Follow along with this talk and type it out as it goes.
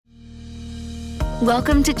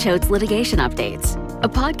Welcome to Choate's Litigation Updates, a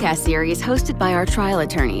podcast series hosted by our trial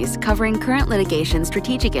attorneys covering current litigation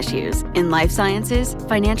strategic issues in life sciences,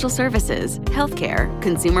 financial services, healthcare,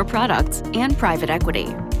 consumer products, and private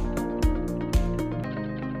equity.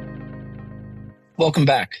 Welcome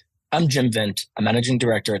back. I'm Jim Vint, a managing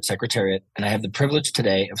director at Secretariat, and I have the privilege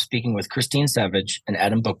today of speaking with Christine Savage and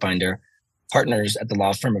Adam Bookbinder, partners at the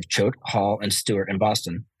law firm of Choate, Hall, and Stewart in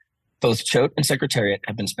Boston. Both Choate and Secretariat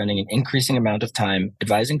have been spending an increasing amount of time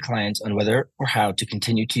advising clients on whether or how to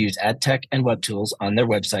continue to use AdTech and web tools on their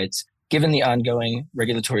websites, given the ongoing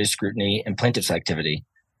regulatory scrutiny and plaintiffs' activity.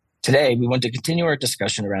 Today, we want to continue our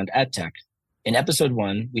discussion around AdTech. In episode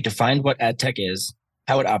 1, we defined what AdTech is,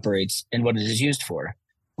 how it operates, and what it is used for.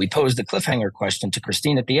 We posed the cliffhanger question to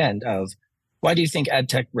Christine at the end of, why do you think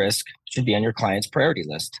AdTech risk should be on your client's priority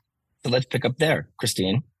list? So let's pick up there.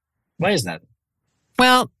 Christine, why is that?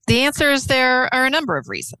 Well, the answer is there are a number of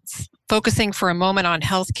reasons. Focusing for a moment on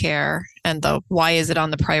healthcare and the why is it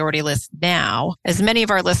on the priority list now, as many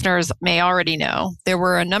of our listeners may already know, there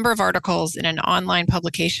were a number of articles in an online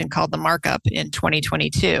publication called The Markup in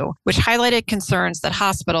 2022, which highlighted concerns that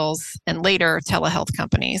hospitals and later telehealth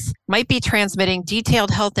companies might be transmitting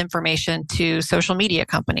detailed health information to social media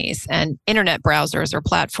companies and internet browsers or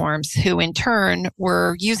platforms who in turn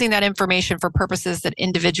were using that information for purposes that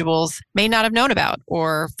individuals may not have known about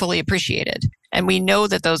or fully appreciated. And we know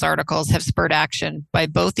that those articles have spurred action by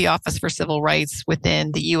both the Office for Civil Rights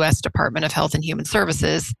within the U.S. Department of Health and Human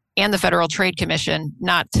Services and the Federal Trade Commission,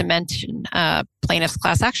 not to mention plaintiffs'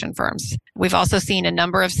 class action firms. We've also seen a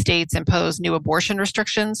number of states impose new abortion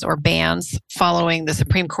restrictions or bans following the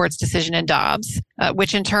Supreme Court's decision in Dobbs,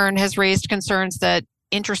 which in turn has raised concerns that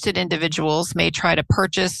interested individuals may try to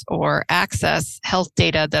purchase or access health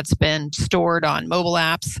data that's been stored on mobile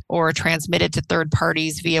apps or transmitted to third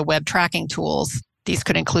parties via web tracking tools. These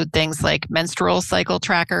could include things like menstrual cycle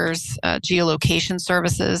trackers, geolocation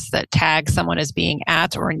services that tag someone as being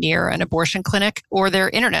at or near an abortion clinic, or their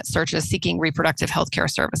internet searches seeking reproductive healthcare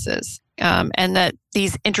services. And that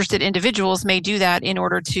these interested individuals may do that in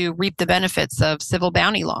order to reap the benefits of civil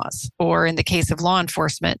bounty laws, or in the case of law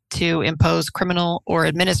enforcement, to impose criminal or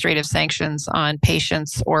administrative sanctions on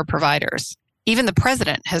patients or providers. Even the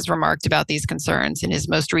president has remarked about these concerns in his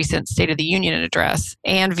most recent State of the Union address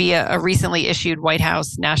and via a recently issued White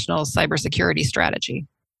House National Cybersecurity Strategy.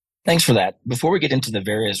 Thanks for that. Before we get into the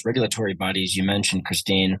various regulatory bodies you mentioned,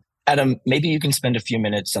 Christine, Adam, maybe you can spend a few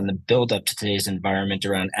minutes on the build-up to today's environment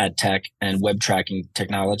around AdTech and web tracking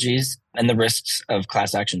technologies and the risks of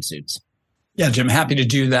class action suits. Yeah, Jim, happy to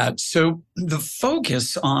do that. So the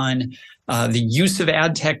focus on the use of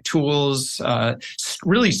AdTech tools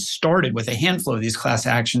really started with a handful of these class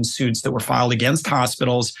action suits that were filed against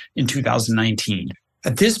hospitals in 2019.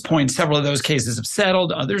 At this point, several of those cases have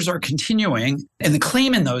settled, others are continuing. And the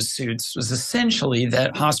claim in those suits was essentially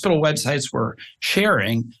that hospital websites were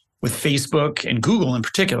sharing with Facebook and Google in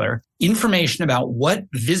particular, information about what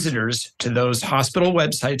visitors to those hospital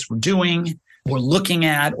websites were doing, or looking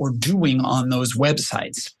at, or doing on those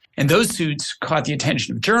websites. And those suits caught the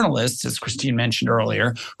attention of journalists, as Christine mentioned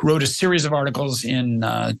earlier, who wrote a series of articles in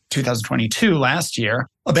 2022, last year,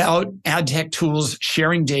 about AdTech tools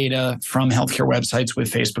sharing data from healthcare websites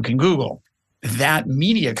with Facebook and Google. That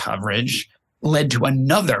media coverage led to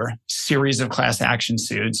another series of class action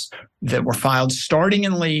suits that were filed starting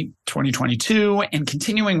in late 2022 and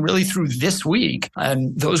continuing really through this week.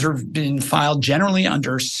 And those have been filed generally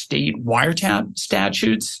under state wiretap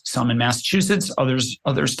statutes, some in Massachusetts,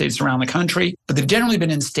 other states around the country. But they've generally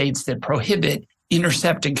been in states that prohibit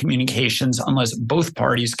intercepting communications unless both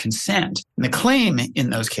parties consent. And the claim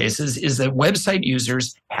in those cases is that website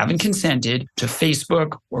users haven't consented to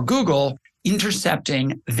Facebook or Google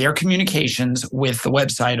intercepting their communications with the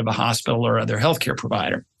website of a hospital or other healthcare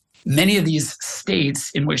provider. Many of these states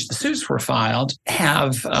in which the suits were filed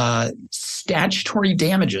have statutory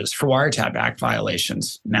damages for Wiretap Act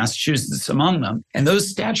violations, Massachusetts among them. And those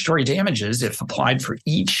statutory damages, if applied for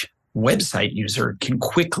each website user, can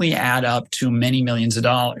quickly add up to many millions of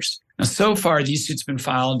dollars. Now, so far, these suits have been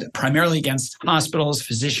filed primarily against hospitals,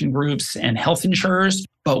 physician groups, and health insurers,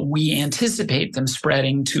 but we anticipate them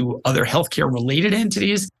spreading to other healthcare-related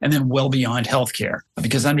entities and then well beyond healthcare.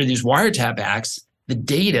 Because under these wiretap acts, the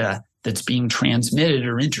data that's being transmitted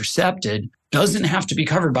or intercepted doesn't have to be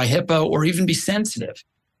covered by HIPAA or even be sensitive.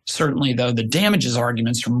 Certainly, though, the damages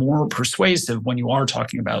arguments are more persuasive when you are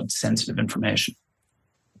talking about sensitive information.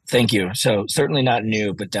 Thank you. So certainly not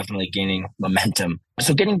new, but definitely gaining momentum.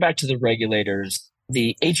 So getting back to the regulators,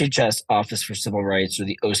 the HHS Office for Civil Rights, or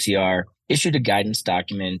the OCR, issued a guidance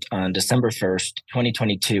document on December 1st,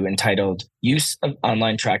 2022, entitled Use of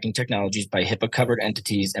Online Tracking Technologies by HIPAA-Covered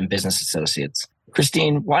Entities and Business Associates.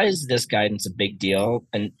 Christine, why is this guidance a big deal,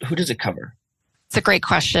 and who does it cover? It's a great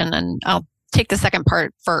question, and I'll take the second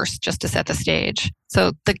part first just to set the stage.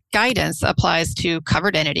 So the guidance applies to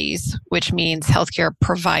covered entities, which means healthcare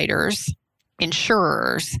providers,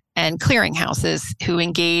 insurers, and clearinghouses who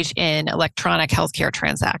engage in electronic healthcare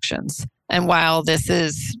transactions. And while this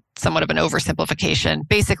is somewhat of an oversimplification,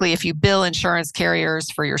 basically, if you bill insurance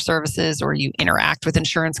carriers for your services or you interact with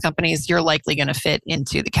insurance companies, you're likely going to fit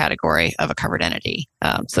into the category of a covered entity.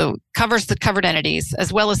 So covers the covered entities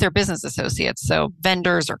as well as their business associates. So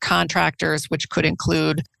vendors or contractors, which could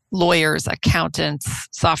include lawyers, accountants,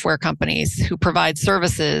 software companies who provide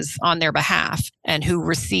services on their behalf and who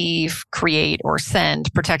receive, create, or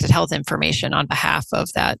send protected health information on behalf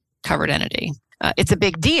of that covered entity. It's a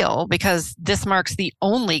big deal because this marks the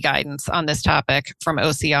only guidance on this topic from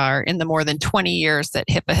OCR in the more than 20 years that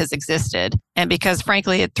HIPAA has existed. And because,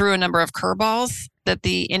 frankly, it threw a number of curveballs that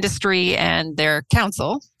the industry and their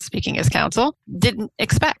counsel, speaking as counsel, didn't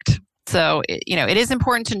expect. So, it is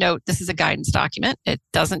important to note this is a guidance document. It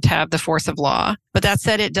doesn't have the force of law. But that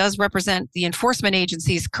said, it does represent the enforcement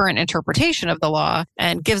agency's current interpretation of the law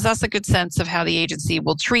and gives us a good sense of how the agency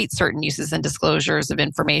will treat certain uses and disclosures of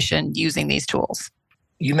information using these tools.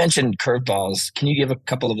 You mentioned curveballs. Can you give a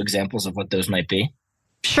couple of examples of what those might be?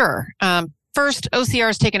 Sure. First, OCR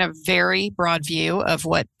has taken a very broad view of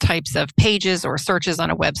what types of pages or searches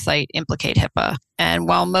on a website implicate HIPAA. And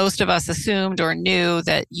while most of us assumed or knew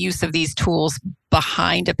that use of these tools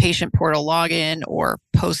behind a patient portal login or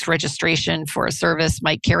post-registration for a service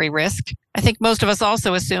might carry risk, I think most of us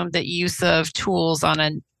also assumed that use of tools on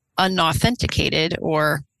an unauthenticated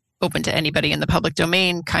or open to anybody in the public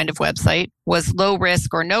domain kind of website was low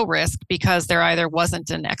risk or no risk because there either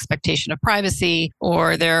wasn't an expectation of privacy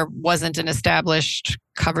or there wasn't an established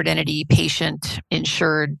covered entity patient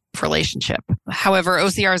insured relationship. However,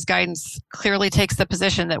 OCR's guidance clearly takes the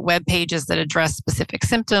position that web pages that address specific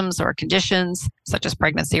symptoms or conditions such as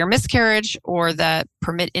pregnancy or miscarriage, or that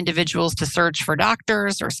permit individuals to search for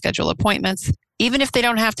doctors or schedule appointments, even if they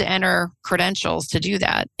don't have to enter credentials to do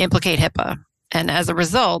that, implicate HIPAA. And as a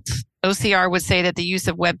result, OCR would say that the use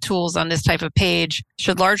of web tools on this type of page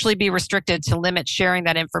should largely be restricted to limit sharing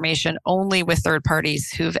that information only with third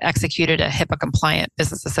parties who've executed a HIPAA-compliant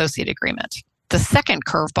business associate agreement. The second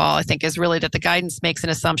curveball, I think, is really that the guidance makes an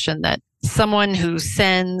assumption that someone who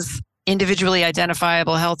sends individually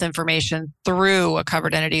identifiable health information through a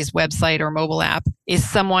covered entity's website or mobile app is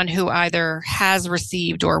someone who either has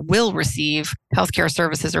received or will receive healthcare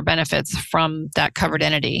services or benefits from that covered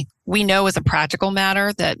entity. We know as a practical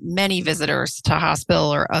matter that many visitors to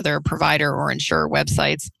hospital or other provider or insurer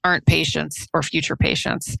websites aren't patients or future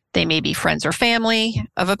patients. They may be friends or family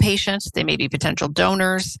of a patient. They may be potential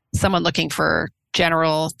donors, someone looking for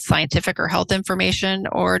general scientific or health information,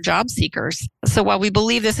 or job seekers. So while we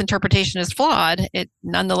believe this interpretation is flawed, it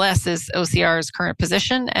nonetheless is OCR's current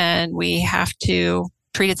position, and we have to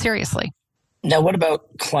treat it seriously. Now, what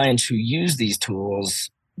about clients who use these tools,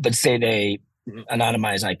 but say they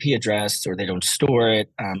anonymize IP address, or they don't store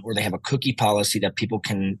it, or they have a cookie policy that people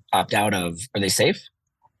can opt out of? Are they safe?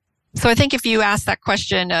 So I think if you asked that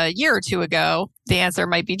question a year or two ago, the answer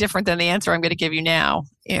might be different than the answer I'm going to give you now.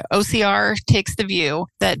 OCR takes the view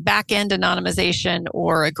that back-end anonymization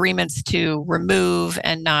or agreements to remove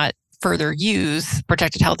and not further use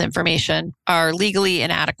protected health information are legally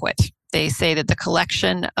inadequate. They say that the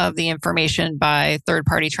collection of the information by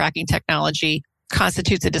third-party tracking technology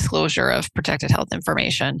constitutes a disclosure of protected health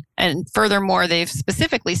information. And furthermore, they've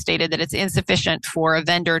specifically stated that it's insufficient for a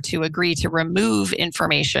vendor to agree to remove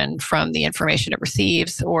information from the information it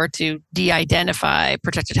receives or to de-identify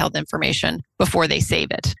protected health information before they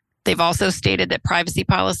save it. They've also stated that privacy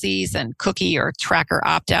policies and cookie or tracker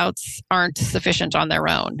opt-outs aren't sufficient on their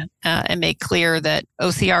own, and make clear that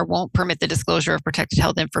OCR won't permit the disclosure of protected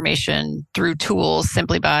health information through tools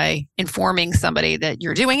simply by informing somebody that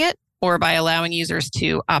you're doing it, or by allowing users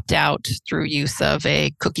to opt out through use of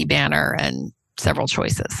a cookie banner and several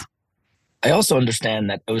choices. I also understand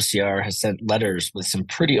that OCR has sent letters with some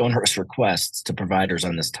pretty onerous requests to providers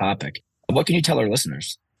on this topic. What can you tell our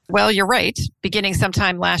listeners? Well, you're right. Beginning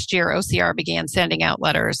sometime last year, OCR began sending out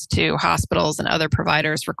letters to hospitals and other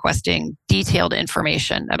providers requesting detailed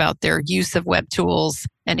information about their use of web tools,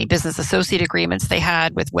 any business associate agreements they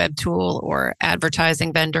had with web tool or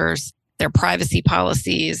advertising vendors, their privacy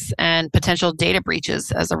policies, and potential data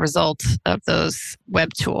breaches as a result of those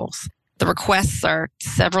web tools. The requests are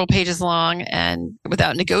several pages long and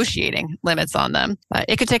without negotiating limits on them.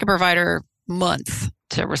 It could take a provider months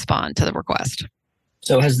to respond to the request.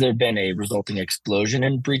 So has there been a resulting explosion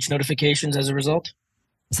in breach notifications as a result?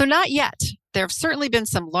 So not yet. There have certainly been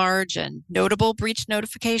some large and notable breach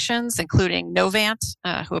notifications, including Novant,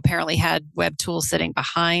 who apparently had web tools sitting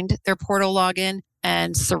behind their portal login,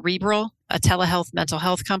 and Cerebral, a telehealth mental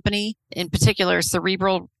health company. In particular,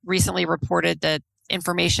 Cerebral recently reported that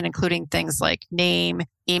information including things like name,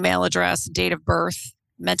 email address, date of birth,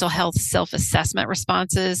 mental health self-assessment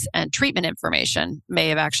responses, and treatment information may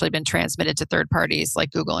have actually been transmitted to third parties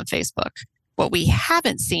like Google and Facebook. What we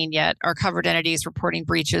haven't seen yet are covered entities reporting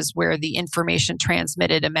breaches where the information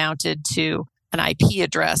transmitted amounted to an IP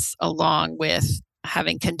address along with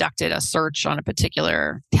having conducted a search on a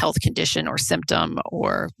particular health condition or symptom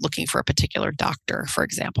or looking for a particular doctor, for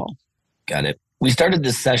example. Got it. We started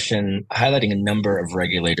this session highlighting a number of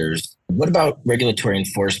regulators. What about regulatory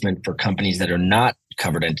enforcement for companies that are not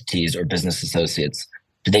covered entities or business associates?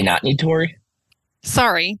 Do they not need to worry?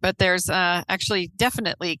 Sorry, but there's actually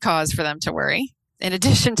definitely cause for them to worry. In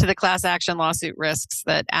addition to the class action lawsuit risks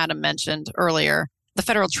that Adam mentioned earlier, the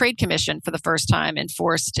Federal Trade Commission for the first time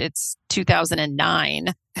enforced its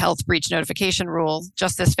 2009 health breach notification rule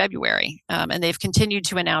just this February. And they've continued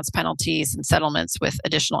to announce penalties and settlements with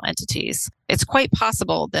additional entities. It's quite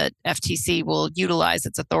possible that FTC will utilize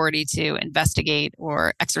its authority to investigate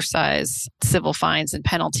or exercise civil fines and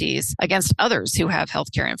penalties against others who have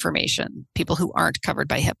healthcare information, people who aren't covered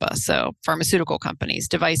by HIPAA. So pharmaceutical companies,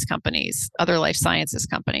 device companies, other life sciences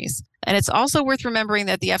companies. And it's also worth remembering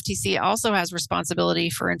that the FTC also has responsibility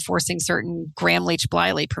for enforcing certain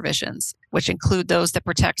Gramm-Leach-Bliley provisions, which include those that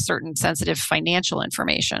protect certain sensitive financial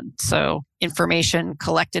information. So information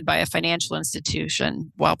collected by a financial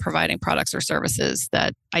institution while providing products or services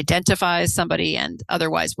that identifies somebody and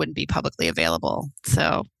otherwise wouldn't be publicly available.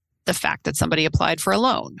 So the fact that somebody applied for a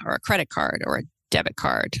loan or a credit card or a debit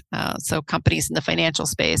card. So companies in the financial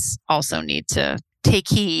space also need to take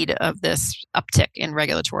heed of this uptick in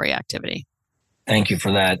regulatory activity. Thank you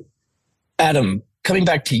for that. Adam, coming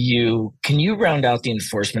back to you, can you round out the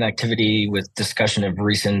enforcement activity with discussion of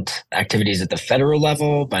recent activities at the federal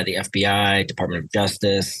level by the FBI, Department of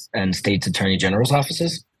Justice, and states' attorney general's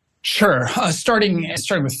offices? Sure. Starting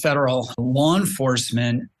with federal law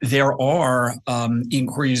enforcement, there are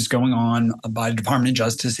inquiries going on by the Department of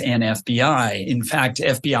Justice and FBI. In fact,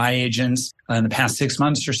 FBI agents in the past 6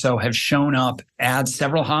 months or so have shown up at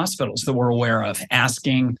several hospitals that we're aware of,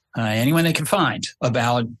 asking anyone they can find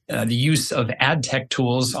about the use of AdTech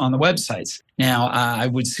tools on the websites. Now, I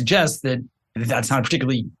would suggest that that's not a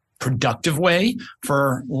particularly productive way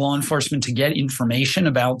for law enforcement to get information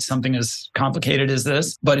about something as complicated as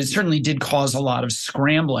this, but it certainly did cause a lot of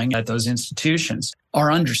scrambling at those institutions.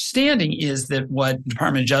 Our understanding is that what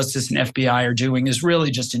Department of Justice and FBI are doing is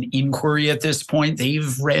really just an inquiry at this point.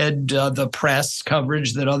 They've read the press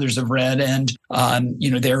coverage that others have read, and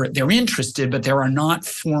they're interested, but there are not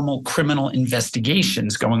formal criminal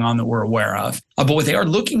investigations going on that we're aware of. But what they are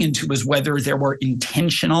looking into is whether there were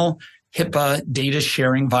intentional HIPAA data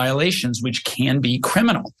sharing violations, which can be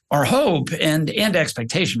criminal. Our hope and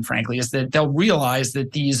expectation, frankly, is that they'll realize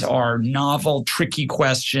that these are novel, tricky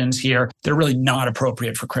questions here. They're really not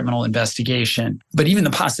appropriate for criminal investigation. But even the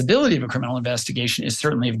possibility of a criminal investigation is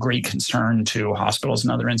certainly of great concern to hospitals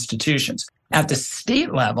and other institutions. At the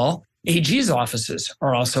state level, AG's offices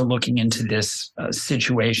are also looking into this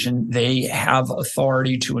situation. They have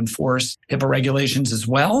authority to enforce HIPAA regulations as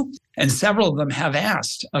well. And several of them have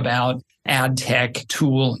asked about AdTech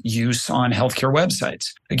tool use on healthcare websites.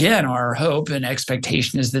 Again, our hope and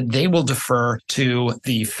expectation is that they will defer to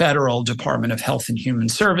the Federal Department of Health and Human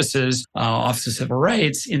Services, Office of Civil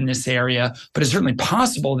Rights in this area. But it's certainly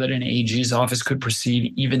possible that an AG's office could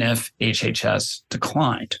proceed even if HHS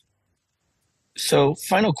declined. So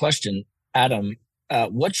final question, Adam,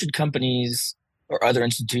 what should companies or other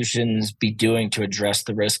institutions be doing to address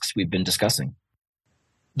the risks we've been discussing?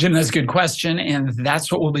 Jim, that's a good question. And that's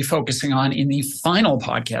what we'll be focusing on in the final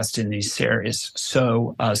podcast in this series.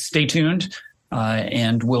 So stay tuned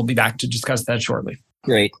and we'll be back to discuss that shortly.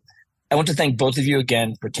 Great. I want to thank both of you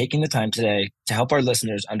again for taking the time today to help our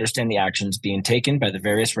listeners understand the actions being taken by the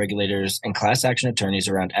various regulators and class action attorneys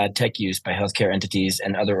around AdTech use by healthcare entities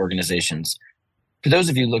and other organizations. For those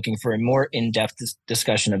of you looking for a more in-depth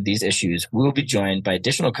discussion of these issues, we will be joined by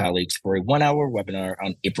additional colleagues for a 1-hour webinar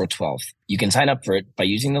on April 12th. You can sign up for it by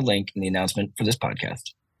using the link in the announcement for this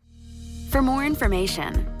podcast. For more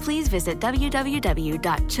information, please visit www.choate.com.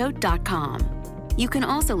 You can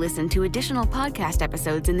also listen to additional podcast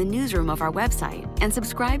episodes in the newsroom of our website and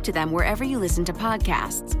subscribe to them wherever you listen to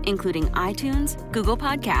podcasts, including iTunes, Google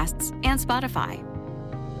Podcasts, and Spotify.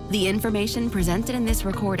 The information presented in this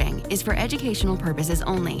recording is for educational purposes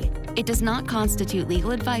only. It does not constitute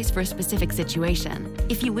legal advice for a specific situation.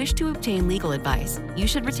 If you wish to obtain legal advice, you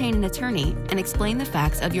should retain an attorney and explain the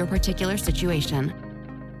facts of your particular situation.